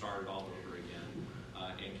did and started all over again,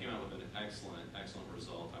 and came out with an excellent, excellent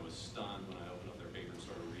result. I was stunned when I opened up their paper and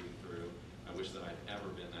started reading through. I wish that I'd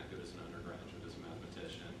ever been that good as an undergraduate, as a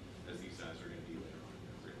mathematician, as these guys are going to be later on in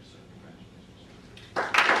their career. So congratulations.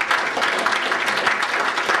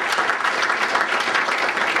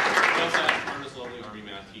 We also have this lovely Army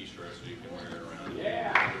Math t-shirt so you can wear it around.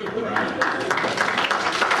 Yeah!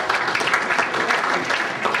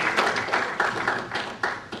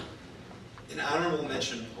 An honorable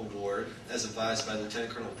mention award, as advised by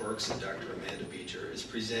Lieutenant Colonel Burks and Dr. Amanda Beecher, is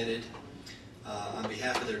presented on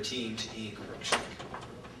behalf of their team to Ian Cruikshank.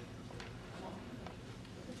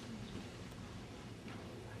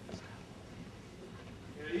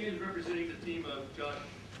 Yeah, Ian's representing the team of Josh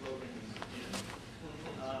Logan.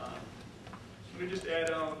 Let me just add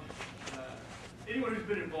on, anyone who's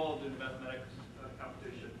been involved in mathematics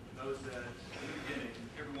competition knows that in the beginning,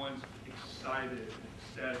 everyone's excited and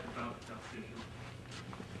ecstatic about the competition.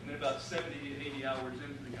 And then about 70 to 80 hours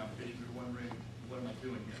into the competition, they're wondering, what am I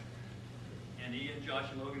doing here? And Ian, Josh,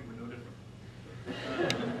 and Logan were no different.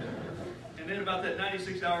 And then about that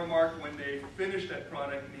 96-hour mark, when they finished that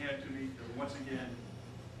product and handed it to me, they were once again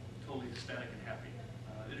totally ecstatic and happy.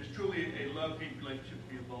 It is truly a love-hate relationship to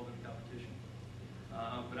be involved in a competition.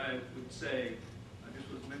 But I would say, just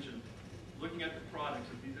was mentioned, looking at the products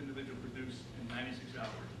that these individuals produced in 96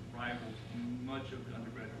 hours rivals much of the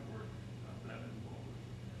undergraduate work that I've been involved with.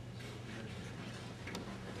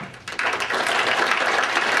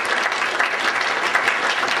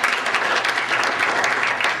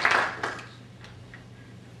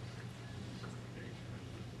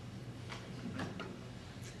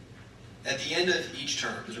 At the end of each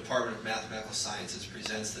term, the Department of Mathematical Sciences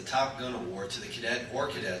presents the Top Gun Award to the cadet or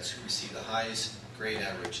cadets who receive the highest grade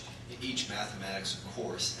average in each mathematics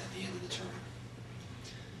course at the end of the term.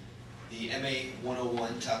 The MA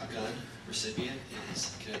 101 Top Gun recipient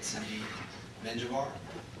is Cadet Cindy Menjivar.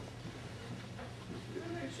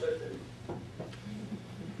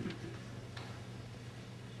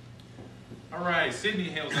 All right, Sydney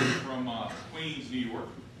hails in from Queens, New York.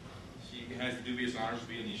 She has the dubious honors of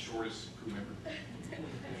being the shortest crew member.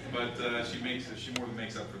 But she more than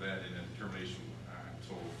makes up for that in a determination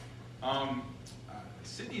total.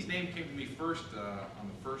 Sydney's name came to me first on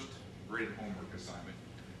the first graded homework assignment.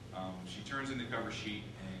 She turns in the cover sheet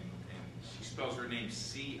and she spells her name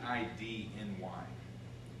C-I-D-N-Y.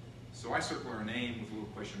 So I circle her name with a little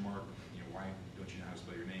question mark. You know, why don't you know how to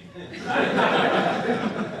spell your name?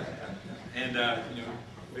 And you know,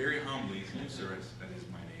 very humbly, you know, sir, that is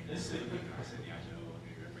my name. It's Sydney. I said, yeah, I know.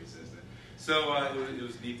 Everybody says that. So it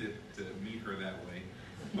was neat to meet her that way.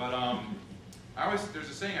 But there's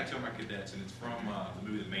a saying I tell my cadets, and it's from the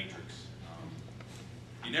movie The Matrix.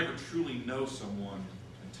 You never truly know someone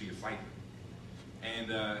until you fight them.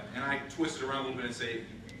 And I twist it around a little bit and say,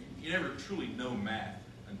 you never truly know math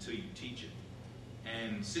until you teach it.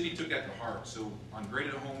 And Sydney took that to heart. So on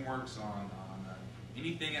graded homeworks, on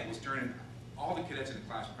anything that was turning, all the cadets in the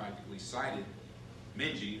class practically cited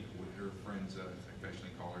Minji, what her friends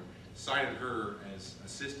affectionately call her, cited her as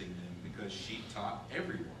assisting them because she taught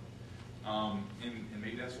everyone. And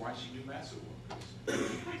maybe that's why she knew math so well,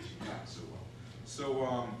 because she taught so well.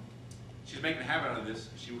 So she's making a habit out of this.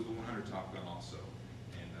 She was the 100 Top Gun also.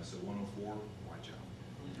 And so 104, watch out.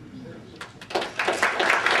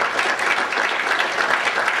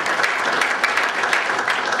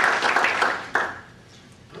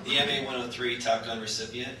 The MA 103 Top Gun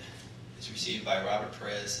recipient is received by Robert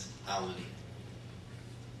Perez Almany.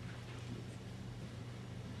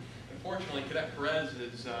 Unfortunately, Cadet Perez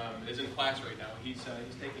is in class right now. He's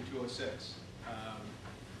taking 206.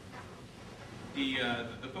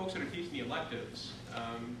 The folks that are teaching the electives,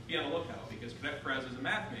 be on the lookout, because Cadet Perez is a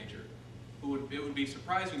math major. It would be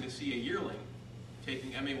surprising to see a yearling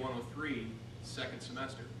taking MA 103 second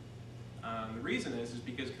semester. The reason is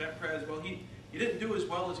because Cadet Perez, well, he didn't do as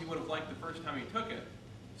well as he would have liked the first time he took it.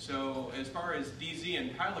 So as far as DZ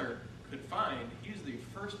and Tyler could find, he's the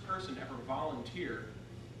first person to ever volunteer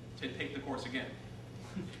to take the course again,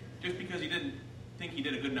 just because he didn't think he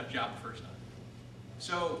did a good enough job the first time.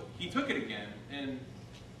 So he took it again, and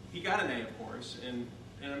he got an A, of course, and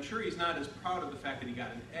I'm sure he's not as proud of the fact that he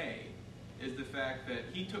got an A as the fact that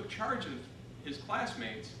he took charge of his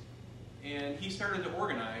classmates, and he started to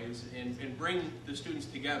organize and bring the students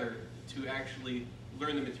together to actually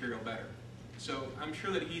learn the material better. So I'm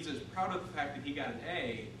sure that he's as proud of the fact that he got an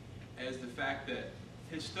A as the fact that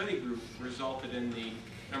his study group resulted in the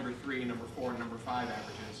number 3, number 4, and number 5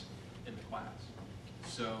 averages in the class.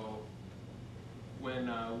 So when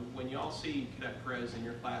y'all see Cadet Perez in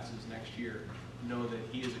your classes next year, know that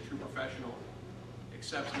he is a true professional,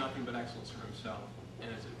 accepts nothing but excellence for himself,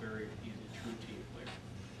 and he's a true team player.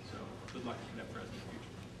 So good luck to Cadet Perez in the future.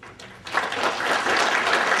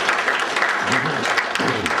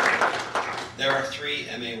 There are 3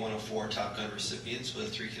 MA 104 Top Gun recipients. Will the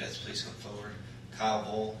 3 cadets please come forward? Kyle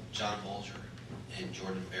Bohl, John Bolger, and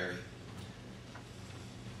Jordan Berry.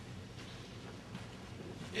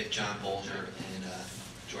 If John Bolger and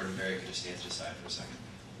Jordan Berry could just stand to the side for a second.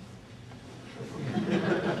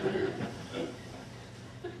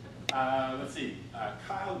 Let's see.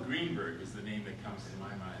 Kyle Greenberg is the name that comes to my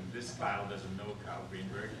mind. This Kyle doesn't know Kyle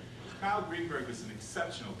Greenberg. Kyle Greenberg was an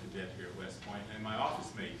exceptional cadet here at West Point, and my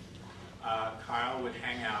office mate. Kyle would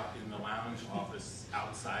hang out in the lounge office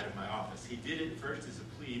outside of my office. He did it first as a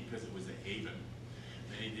plebe because it was a haven.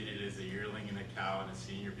 Then he did it as a yearling and a cow and a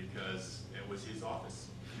senior because it was his office.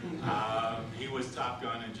 He was Top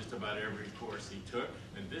Gun in just about every course he took,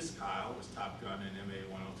 and this Kyle was Top Gun in MA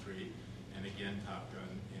 103, and again Top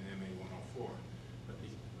Gun in MA 104. But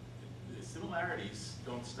the similarities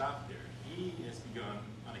don't stop there. He has begun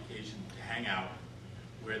on occasion to hang out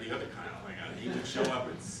where the other Kyle hung out. He would show up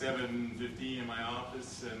at 7:50 in my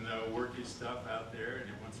office and work his stuff out there, and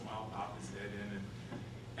every once in a while pop his head in and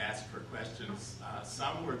ask for questions.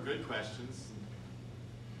 Some were good questions,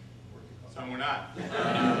 some were not. But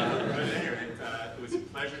anyway, it was a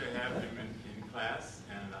pleasure to have him in class,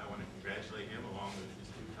 and I want to congratulate him along with his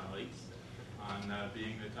 2 colleagues on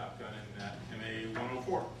being the Top Gun in MA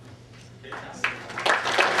 104.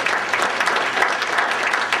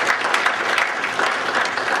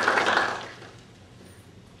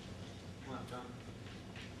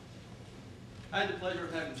 I had the pleasure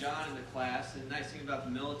of having John in the class, and the nice thing about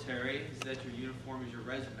the military is that your uniform is your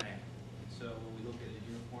resume. So when we look at his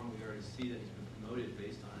uniform, we already see that he's been promoted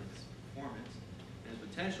based on his performance and his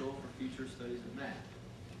potential for future studies in math.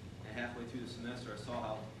 And halfway through the semester, I saw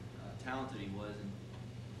how talented he was and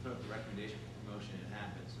put up the recommendation for promotion, and it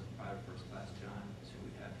happened. So private first class John is who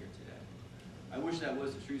we have here today. I wish that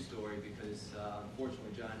was the true story because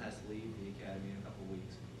unfortunately John has to leave the academy in a couple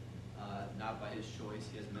weeks. Not by his choice.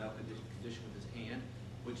 He has a medical condition with his hand,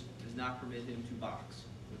 which does not permit him to box,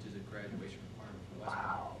 which is a graduation requirement for West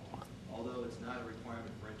Point. Although it's not a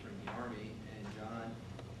requirement for entering the Army, and John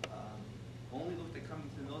only looked at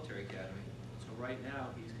coming to the military academy. So right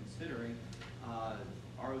now he's considering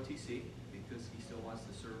ROTC because he still wants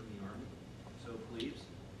to serve in the Army. So plebes,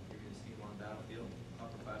 you're going to see him on the battlefield.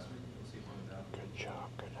 Upperclassmen, you'll see him on the battlefield. Good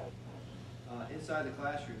job, good head. Inside the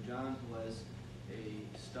classroom, John was a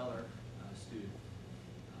stellar student,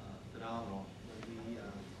 phenomenal. When we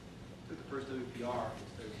took the first WPR, it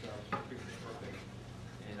says picture perfect,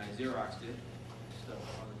 and I Xeroxed it, stuff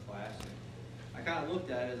on the class. And I kind of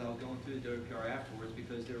looked at it as I was going through the WPR afterwards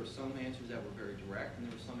because there were some answers that were very direct, and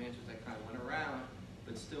there were some answers that kind of went around,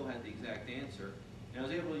 but still had the exact answer. And I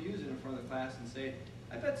was able to use it in front of the class and say,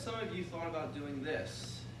 I bet some of you thought about doing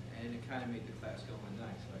this, and it kind of made the class go on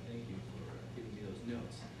nice. So I thank you for giving me those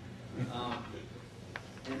notes.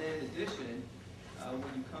 And then in addition,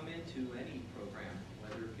 when you come into any program,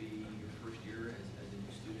 whether it be your first year as a new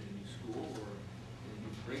student in a new school or in a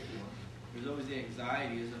new curriculum, there's always the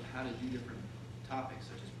anxiety of how to do different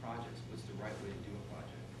topics such as projects. What's the right way to do a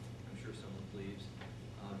project? I'm sure some of the plebes,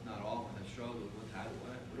 not all of them, have struggled with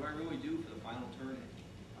what do I really do for the final turn-in?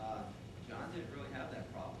 John didn't really have that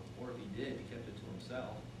problem, or if he did, he kept it to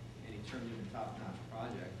himself, and he turned it into a top-notch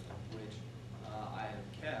project, which I have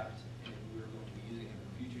kept, and we're going to be using it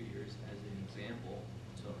for future years as an example,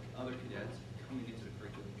 so other cadets coming into the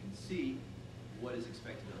curriculum can see what is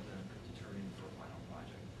expected of them to turn in for a final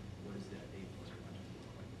project. What does that A+ project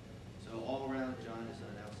look like? So all around, John has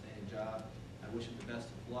done an outstanding job. I wish him the best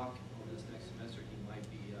of luck over this next semester. He might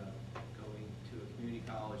be going to a community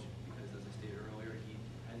college because, as I stated earlier, he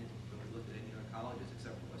hadn't really looked at any other colleges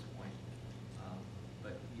except for West Point.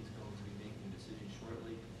 But he's going to be making a decision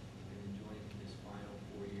shortly and enjoying his final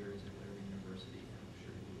 4 years at whatever university. I'm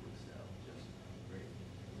sure he will excel. Just great.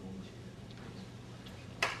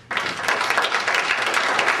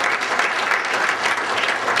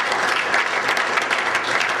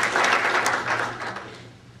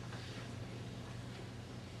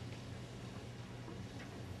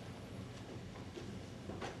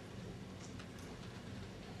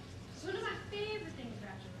 So one of my favorite things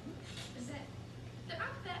about Jordan is that there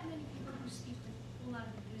aren't that many people who speak with a whole lot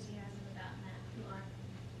of enthusiasm about math who aren't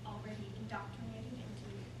already indoctrinated into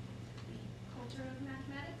the culture of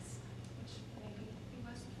mathematics, which maybe he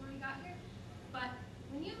was before he got here. But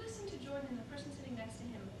when you listen to Jordan and the person sitting next to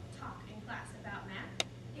him talk in class about math,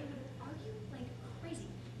 they would argue like crazy,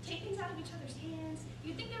 take things out of each other's hands.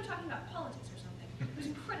 You'd think they were talking about politics or something. It was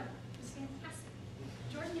incredible. It was fantastic.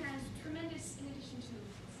 Jordan has tremendous, in addition to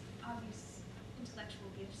obvious intellectual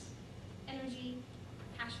gifts, energy,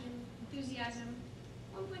 passion, enthusiasm.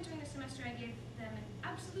 One point during the semester I gave them an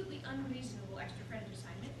absolutely unreasonable extra credit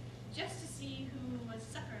assignment just to see who was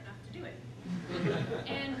sucker enough to do it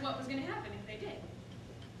and what was going to happen if they did.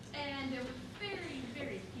 And there were very,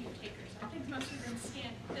 very few takers. I think most of them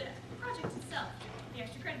scanned the project itself. The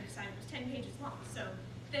extra credit assignment was 10 pages long, so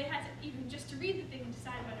they had to, even just to read the thing and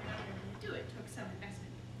decide whether or not they were going to do it, took some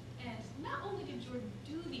investment. And not only did Jordan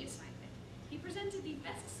do the assignment, he presented the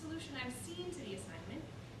best solution I've seen to the assignment.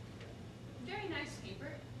 Very nice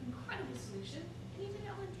paper, incredible solution, and he did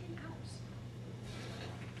it all in 10 hours.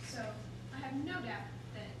 So I have no doubt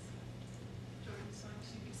that Jordan's going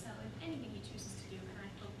to excel in anything he chooses to do, and I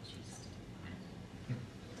hope he chooses to do it.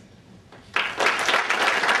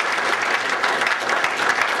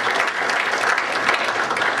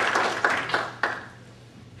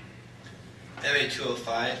 MA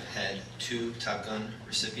 205 had 2 Top Gun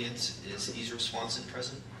recipients. Is Ezra Swanson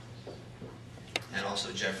present? And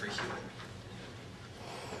also Jeffrey Hewitt.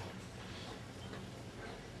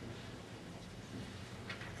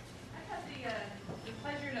 I've had the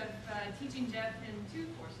pleasure of teaching Jeff in 2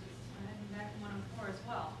 courses, and back in 104 as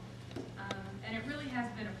well. And it really has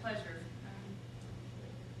been a pleasure.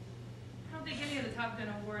 I don't think any of the Top Gun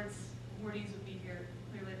awardees would be here.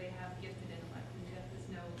 Clearly they have gifted intellect, and Jeff is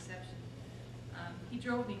no exception. He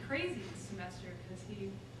drove me crazy this semester because he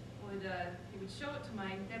would show it to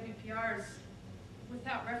my WPRs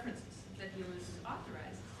without references that he was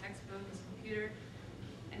authorized, his textbook, his computer,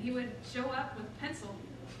 and he would show up with a pencil,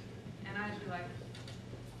 and I'd be like,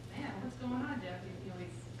 man, what's going on, Jeff? You know,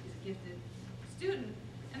 he's a gifted student.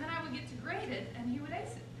 And then I would get to grade it, and he would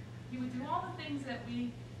ace it. He would do all the things that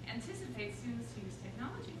we anticipate students use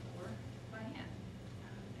technology for by hand.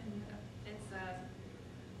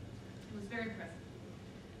 It was very impressive.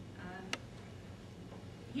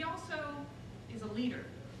 He also is a leader,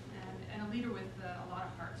 and a leader with a lot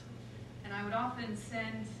of heart. And I would often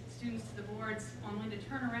send students to the boards only to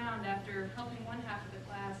turn around after helping one half of the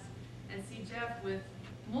class and see Jeff with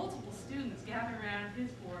multiple students gather around his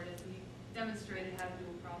board as he demonstrated how to do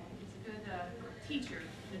a problem. He's a good teacher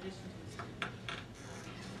in addition to a student.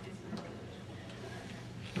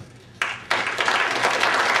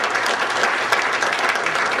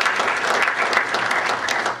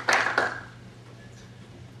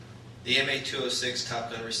 The MA 206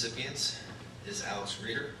 Top Gun recipients is Alex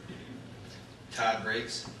Reeder, Todd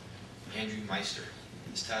Briggs, Andrew Meister.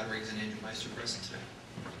 Is Todd Briggs and Andrew Meister present today?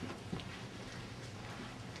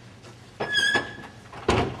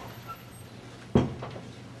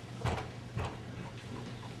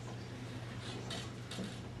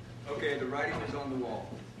 Okay, the writing was on the wall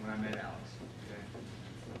when I met Alex. Okay.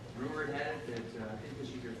 Rumor had it that I think this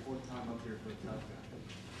is your fourth time up here for a Top Gun.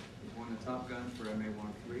 He's won the Top Gun for MA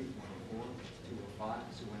 103, 104, 205.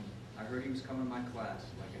 So when I heard he was coming to my class,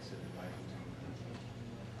 like I said, the writing was on the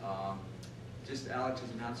wall. Just Alex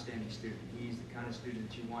is an outstanding student. He's the kind of student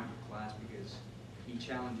that you want in your class because he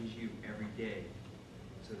challenges you every day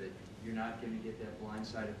so that you're not going to get that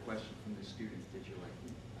blindsided question from the students that you're like,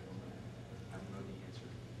 I don't know the answer.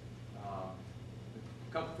 A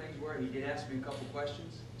couple things were, he did ask me a couple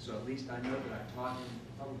questions, so at least I know that I taught him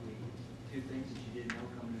probably 2 things that you didn't know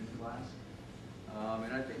coming into class.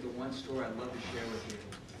 And I think the one story I'd love to share with you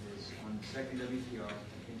is on the second WPR, I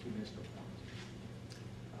think he missed a point.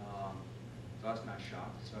 So I was not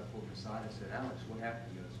shocked, so I pulled him aside. I said, Alex, what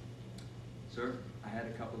happened? He goes, sir, I had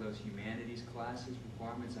a couple of those humanities classes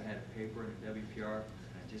requirements. I had a paper and a WPR,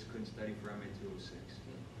 and I just couldn't study for MA 206.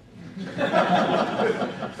 I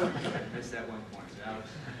missed that one point, so Alex.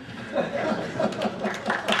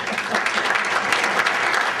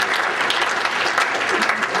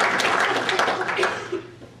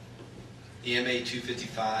 The MA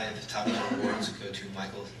 255 Top Gun awards go to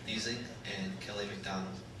Michael Thiesing and Kelly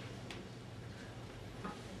McDonald.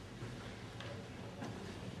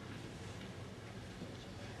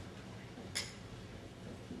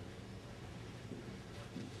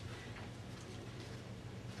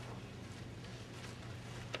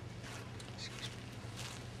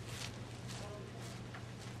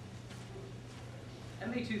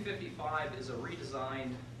 MA 255 is a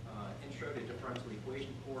redesigned Intro to Differential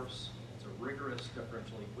Equation course. It's a rigorous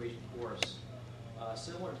differential equation course,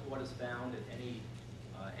 similar to what is found at any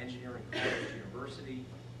engineering college or university,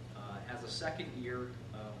 as a second-year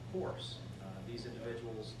course. These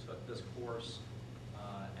individuals took this course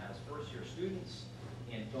as first-year students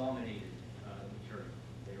and dominated the material.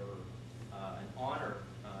 They were an honor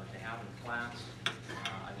to have in class.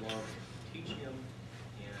 I love teaching them,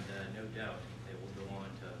 and no doubt they will go on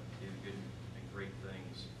to do good and great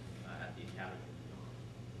things at the academy.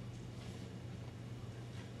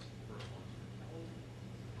 First one.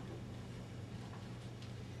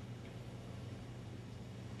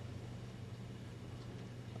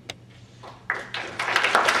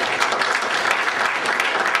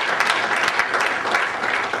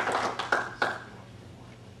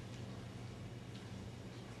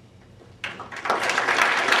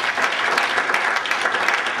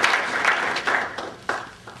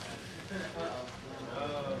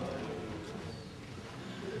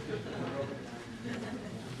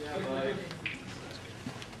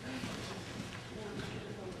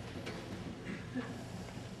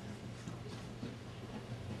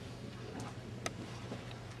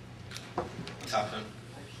 Top Gun.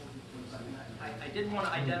 I did want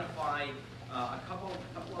to identify a couple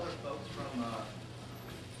other folks from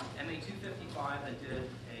MA 255 that did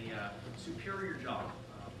a superior job.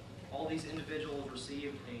 All these individuals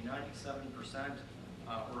received a 97%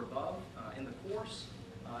 or above in the course,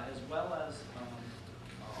 as well as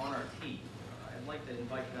on our team. I'd like to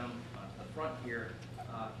invite them to the front here.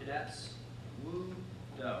 Cadets Wu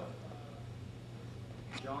Do,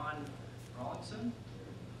 John Rollinson,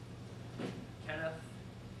 Kenneth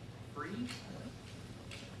Freed,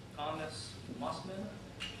 Thomas Mussman,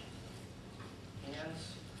 Hans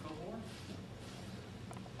Cohor,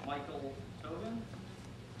 Michael Tobin,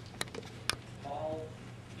 Paul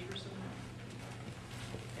Peterson,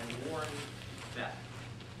 and Warren Beck.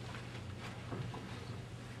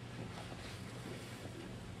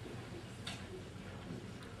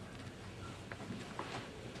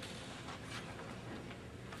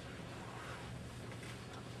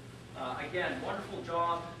 Again, wonderful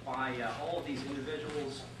job by all of these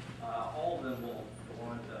individuals. All of them will go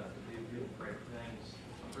on to do great things.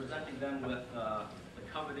 I'm presenting them with the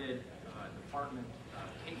coveted department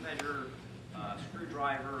tape measure,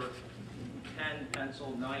 screwdriver, pen,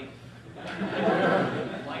 pencil, knife,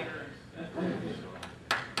 lighter.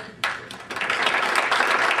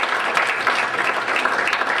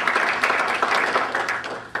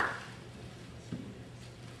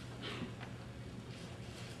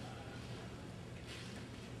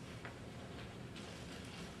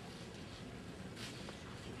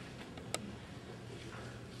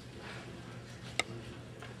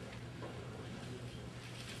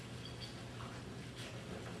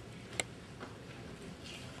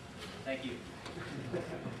 Thank you.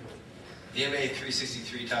 The MA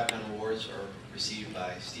 363 Top Gun Awards are received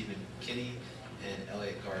by Stephen Kinney and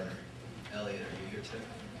Elliot Gardner. Elliot, are you here today?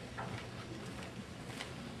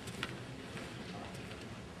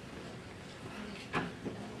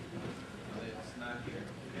 Elliot's not here.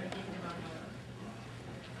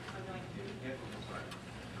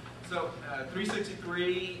 So,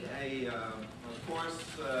 363, a course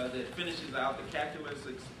that finishes out the calculus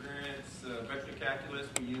experience, vector calculus.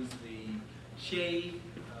 We use the Shade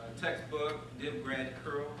textbook, Div Grad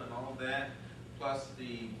Curl, and all of that, plus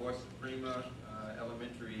the Borsa Prima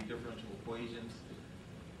elementary differential equations.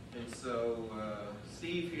 And so,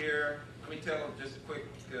 Steve here, let me tell just a quick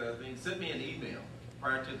thing. Sent me an email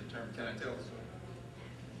prior to the term. Can I tell this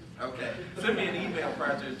one? Okay. Sent me an email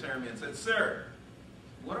prior to the term and said, "Sir,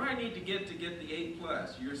 what do I need to get the A+?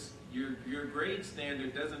 Your grade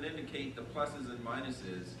standard doesn't indicate the pluses and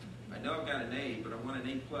minuses. I know I've got an A, but I want an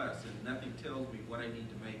A+, and nothing tells me what I need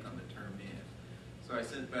to make on the term end." So I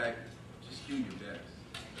sent back, "Just do your best."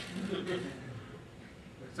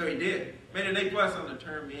 So he did. Made an A+ on the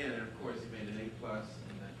term end, and of course he made an A+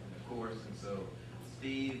 in the course. And so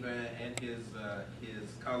Steve and his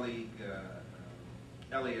colleague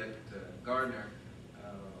Elliot Gardner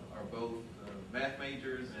are both math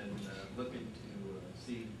majors and looking to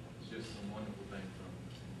see just some wonderful things from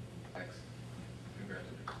X.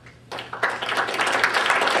 Congratulations.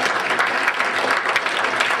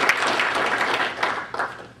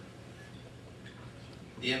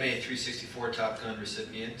 The MA 364 Top Gun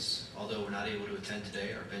recipients, although we're not able to attend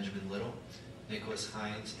today, are Benjamin Little, Nicholas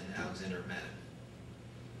Hines, and Alexander Madden.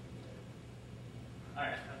 All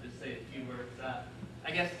right, I'll just say a few words.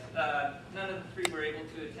 I guess none of the three were able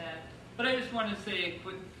to attend, but I just wanted to say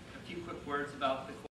a few quick words about the